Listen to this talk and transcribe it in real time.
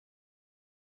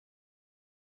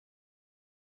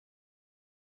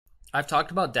I've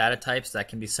talked about data types that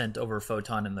can be sent over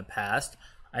Photon in the past.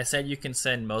 I said you can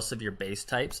send most of your base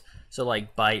types, so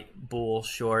like byte, bool,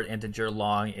 short, integer,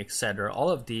 long, etc. All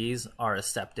of these are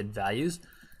accepted values.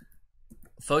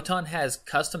 Photon has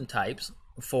custom types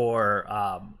for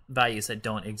values that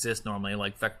don't exist normally,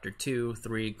 like vector 2,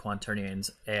 3, quaternions,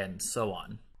 and so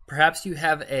on. Perhaps you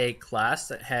have a class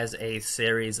that has a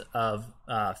series of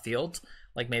fields,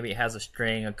 like maybe it has a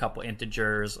string, a couple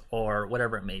integers, or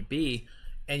whatever it may be,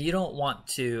 and you don't want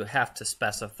to have to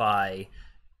specify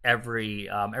every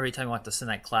time you want to send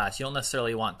that class. You don't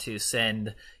necessarily want to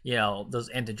send those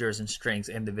integers and strings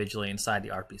individually inside the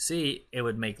RPC. It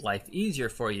would make life easier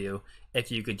for you if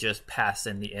you could just pass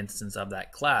in the instance of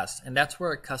that class, and that's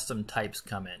where custom types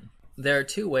come in. There are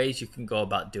two ways you can go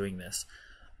about doing this.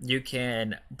 You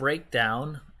can break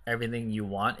down everything you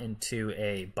want into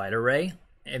a byte array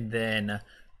and then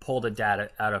pull the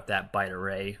data out of that byte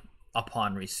array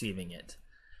upon receiving it.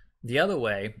 The other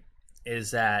way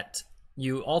is that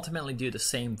you ultimately do the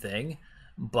same thing,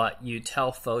 but you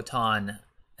tell Photon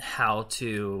how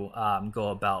to go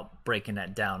about breaking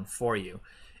that down for you.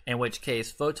 In which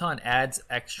case, Photon adds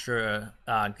extra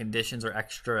conditions or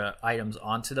extra items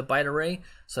onto the byte array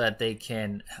so that they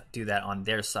can do that on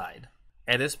their side.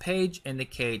 And this page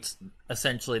indicates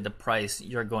essentially the price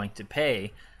you're going to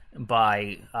pay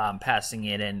by passing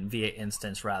it in via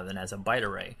instance rather than as a byte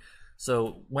array.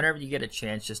 So whenever you get a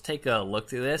chance, just take a look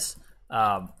through this.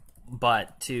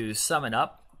 But to sum it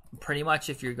up, pretty much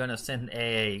if you're going to send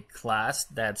a class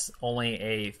that's only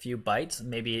a few bytes,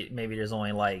 maybe there's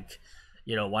only like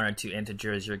one or two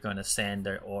integers you're going to send,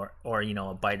 or a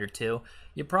byte or two,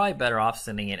 you're probably better off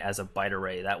sending it as a byte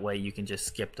array. That way you can just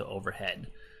skip the overhead.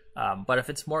 But if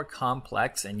it's more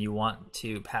complex and you want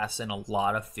to pass in a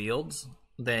lot of fields,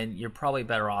 then you're probably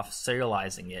better off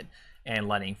serializing it and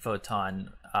letting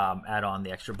Photon add on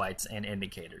the extra bytes and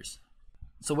indicators.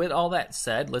 So with all that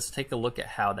said, let's take a look at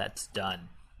how that's done.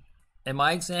 In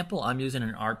my example, I'm using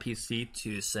an RPC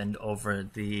to send over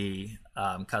the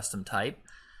custom type,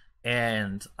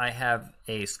 and I have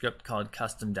a script called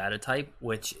custom data type,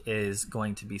 which is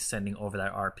going to be sending over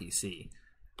that RPC.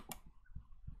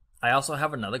 I also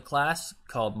have another class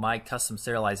called my custom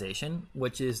serialization,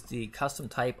 which is the custom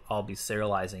type I'll be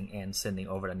serializing and sending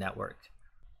over the network.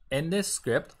 In this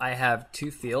script, I have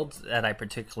two fields that I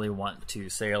particularly want to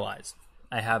serialize.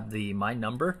 I have the my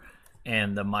number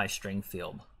and the my string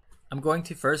field. I'm going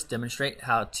to first demonstrate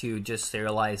how to just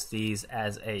serialize these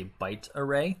as a byte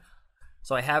array.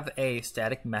 So I have a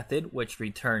static method which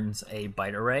returns a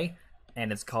byte array,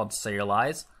 and it's called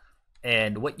serialize.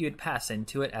 And what you'd pass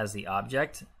into it as the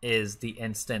object is the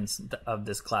instance of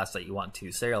this class that you want to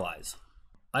serialize.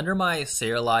 Under my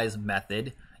serialize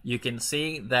method, you can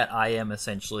see that I am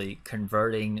essentially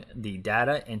converting the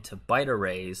data into byte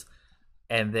arrays,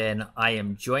 and then I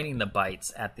am joining the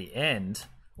bytes at the end,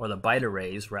 or the byte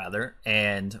arrays rather,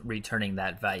 and returning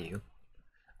that value.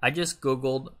 I just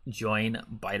Googled join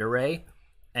byte array,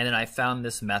 and then I found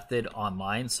this method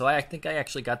online. So I think I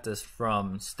actually got this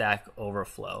from Stack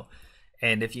Overflow.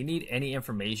 And if you need any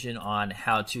information on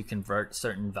how to convert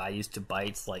certain values to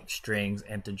bytes, like strings,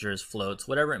 integers, floats,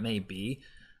 whatever it may be,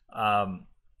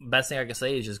 best thing I can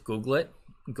say is just Google it.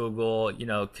 Google,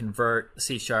 convert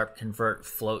C#, convert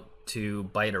float to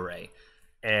byte array,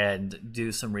 and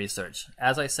do some research.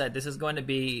 As I said, this is going to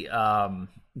be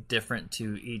different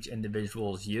to each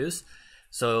individual's use.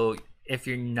 So if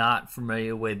you're not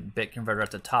familiar with bit converter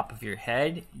at the top of your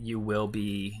head, you will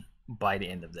be by the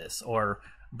end of this, or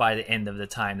by the end of the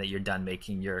time that you're done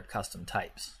making your custom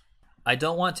types. I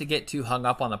don't want to get too hung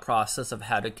up on the process of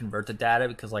how to convert the data,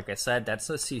 because like I said, that's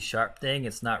a C# thing.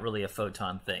 It's not really a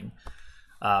Photon thing.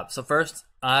 So first,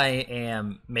 I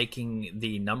am making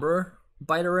the number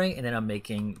byte array, and then I'm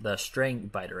making the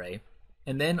string byte array.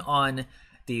 And then on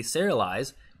the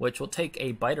serialize, which will take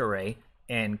a byte array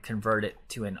and convert it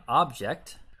to an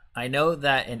object, I know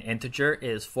that an integer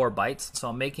is 4 bytes, so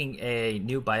I'm making a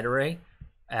new byte array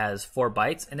as 4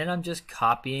 bytes, and then I'm just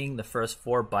copying the first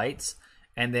 4 bytes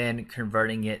and then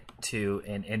converting it to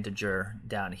an integer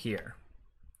down here.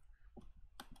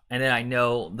 And then I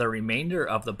know the remainder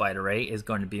of the byte array is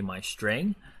going to be my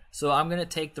string. So I'm going to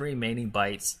take the remaining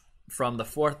bytes from the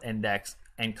 4th index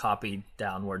and copy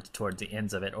downwards towards the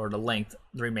ends of it, or the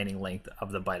remaining length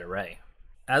of the byte array.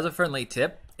 As a friendly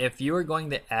tip, if you are going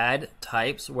to add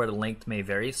types where the length may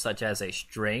vary, such as a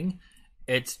string,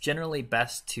 it's generally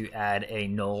best to add a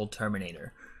null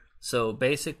terminator. So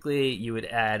basically, you would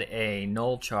add a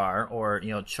null char, or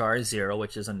char 0,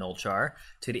 which is a null char,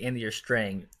 to the end of your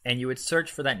string, and you would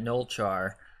search for that null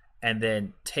char, and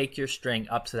then take your string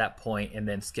up to that point, and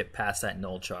then skip past that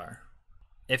null char.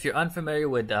 If you're unfamiliar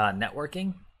with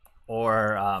networking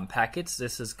or packets,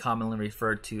 this is commonly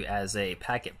referred to as a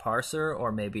packet parser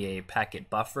or maybe a packet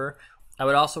buffer. I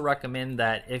would also recommend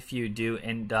that if you do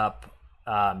end up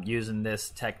using this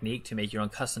technique to make your own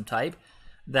custom type,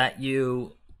 that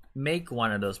you make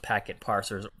one of those packet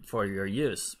parsers for your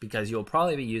use, because you'll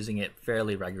probably be using it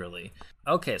fairly regularly.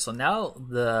 Okay, so now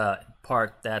the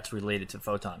part that's related to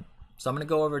Photon. So I'm going to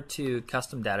go over to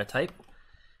custom data type,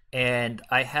 and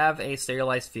I have a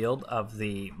serialized field of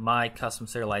the my custom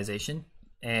serialization,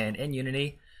 and in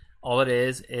Unity all it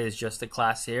is just a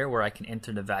class here where I can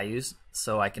enter the values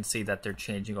so I can see that they're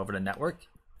changing over the network.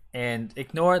 And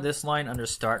ignore this line under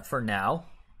start for now.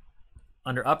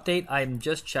 Under update, I'm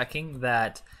just checking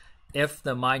that if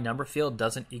the my number field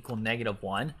doesn't equal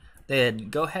 -1, then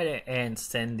go ahead and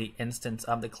send the instance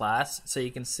of the class. So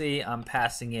you can see I'm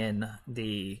passing in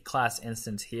the class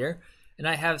instance here, and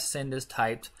I have send as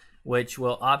typed, which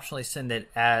will optionally send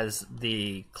it as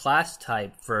the class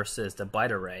type versus the byte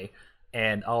array,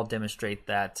 and I'll demonstrate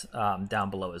that down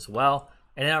below as well.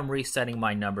 And then I'm resetting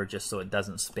my number just so it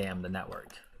doesn't spam the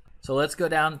network. So let's go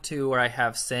down to where I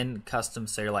have send custom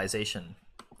serialization.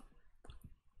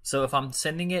 So if I'm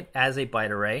sending it as a byte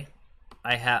array,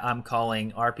 I'm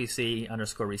calling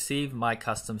RPC_receive my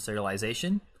custom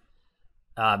serialization.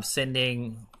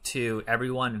 Sending to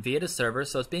everyone via the server,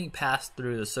 so it's being passed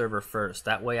through the server first.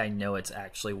 That way I know it's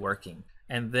actually working.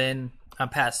 And then I'm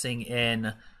passing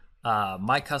in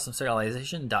my custom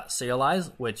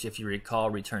serialization.serialize, which, if you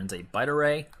recall, returns a byte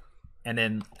array. And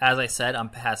then, as I said, I'm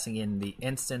passing in the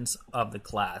instance of the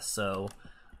class. So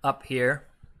up here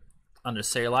under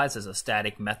serialize is a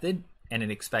static method, and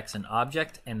it expects an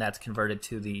object, and that's converted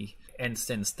to the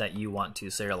instance that you want to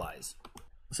serialize.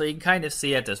 So you can kind of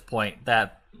see at this point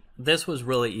that this was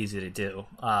really easy to do.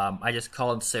 I just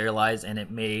called serialize, and it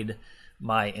made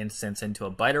my instance into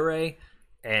a byte array,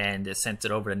 and it sent it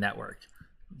over the network.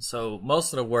 So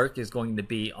most of the work is going to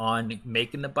be on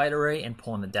making the byte array and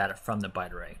pulling the data from the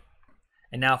byte array.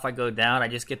 And now if I go down, I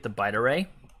just get the byte array,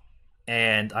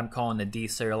 and I'm calling the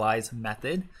deserialize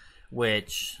method,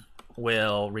 which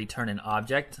will return an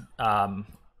object,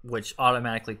 which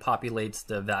automatically populates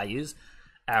the values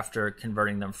after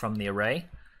converting them from the array.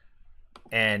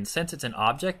 And since it's an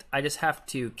object, I just have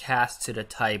to cast to the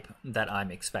type that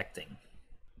I'm expecting.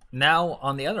 Now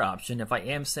on the other option, if I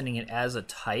am sending it as a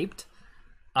typed,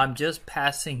 I'm just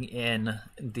passing in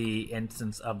the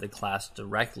instance of the class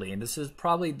directly, and this is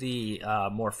probably the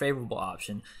more favorable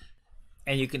option.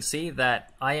 And you can see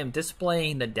that I am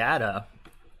displaying the data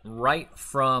right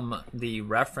from the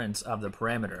reference of the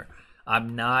parameter.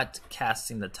 I'm not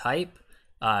casting the type,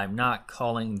 I'm not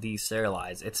calling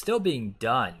deserialize. It's still being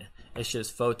done, it's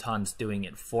just Photon's doing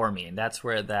it for me, and that's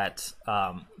where that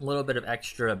little bit of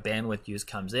extra bandwidth use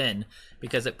comes in,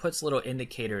 because it puts little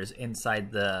indicators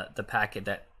inside the packet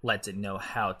that lets it know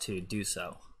how to do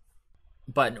so.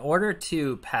 But in order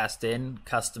to pass in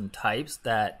custom types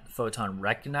that Photon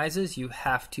recognizes, you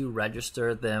have to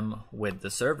register them with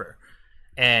the server.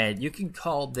 And you can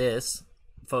call this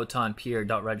Photon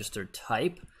peer.register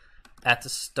type at the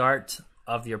start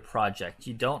of your project.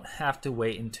 You don't have to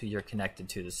wait until you're connected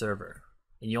to the server,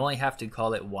 and you only have to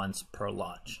call it once per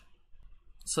launch.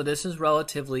 So this is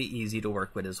relatively easy to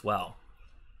work with as well.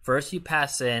 First, you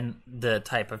pass in the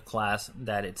type of class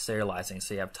that it's serializing.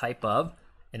 So you have type of,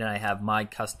 and then I have my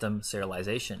custom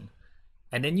serialization.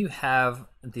 And then you have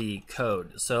the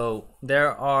code. So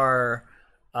there are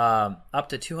up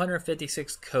to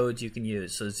 256 codes you can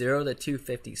use, so 0 to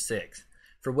 256.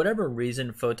 For whatever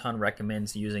reason, Photon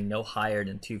recommends using no higher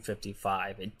than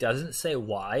 255. It doesn't say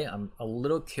why. I'm a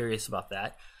little curious about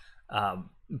that,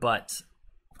 but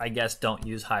I guess don't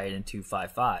use higher than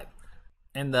 255.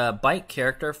 And the byte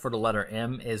character for the letter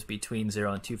M is between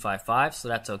 0 and 255, so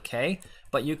that's okay.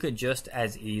 But you could just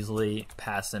as easily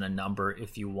pass in a number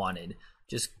if you wanted.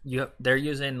 They're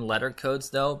using letter codes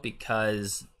though,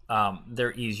 because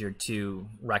they're easier to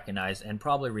recognize and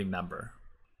probably remember.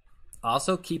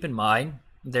 Also keep in mind,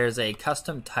 there's a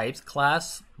custom types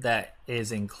class that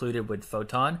is included with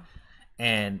Photon,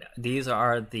 and these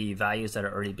are the values that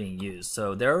are already being used.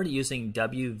 So they're already using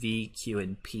W, V, Q,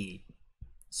 and P.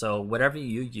 So whatever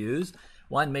you use,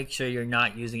 one, make sure you're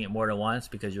not using it more than once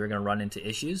because you're going to run into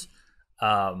issues,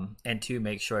 and two,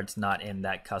 make sure it's not in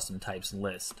that custom types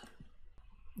list.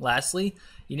 Lastly,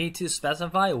 you need to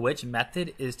specify which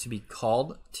method is to be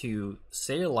called to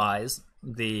serialize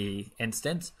the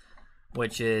instance,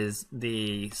 which is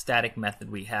the static method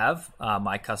we have,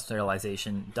 my custom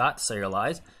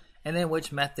serialization.serialize, and then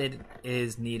which method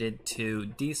is needed to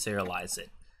deserialize it,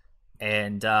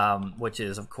 and which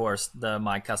is of course the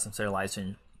my custom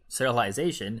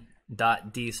serialization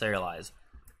deserialize.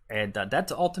 And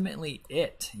that's ultimately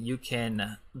it. You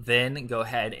can then go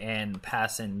ahead and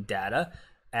pass in data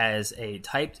as a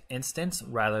typed instance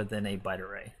rather than a byte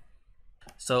array.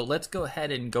 So let's go ahead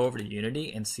and go over to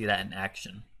Unity and see that in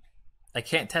action. I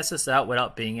can't test this out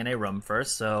without being in a room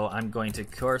first, so I'm going to,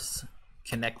 of course,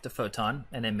 connect to Photon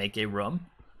and then make a room.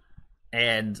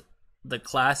 And the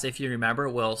class, if you remember,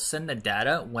 will send the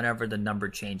data whenever the number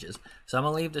changes. So I'm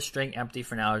going to leave the string empty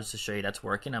for now just to show you that's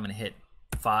working. I'm going to hit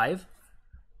 5.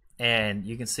 And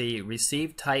you can see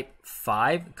receive type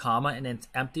 5, comma, and it's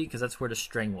empty because that's where the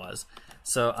string was.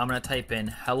 So I'm going to type in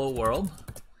hello world,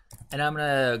 and I'm going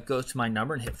to go to my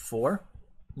number and hit 4.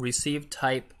 Receive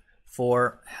type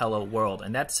for hello world,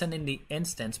 and that's sending the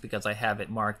instance because I have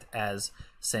it marked as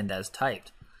send as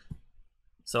typed.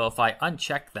 So if I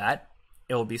uncheck that,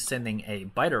 it will be sending a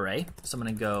byte array. So I'm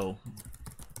going to go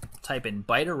type in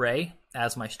byte array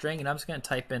as my string, and I'm just going to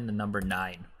type in the number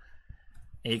 9.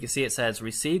 And you can see it says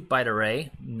receive byte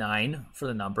array 9 for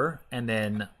the number and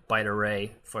then byte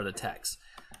array for the text.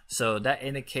 So that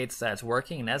indicates that it's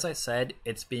working. And as I said,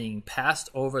 it's being passed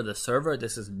over the server.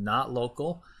 This is not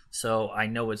local. So I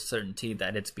know with certainty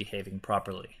that it's behaving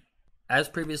properly. As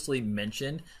previously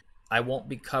mentioned, I won't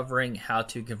be covering how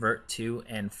to convert to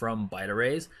and from byte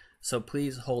arrays. So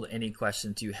please hold any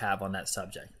questions you have on that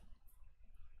subject.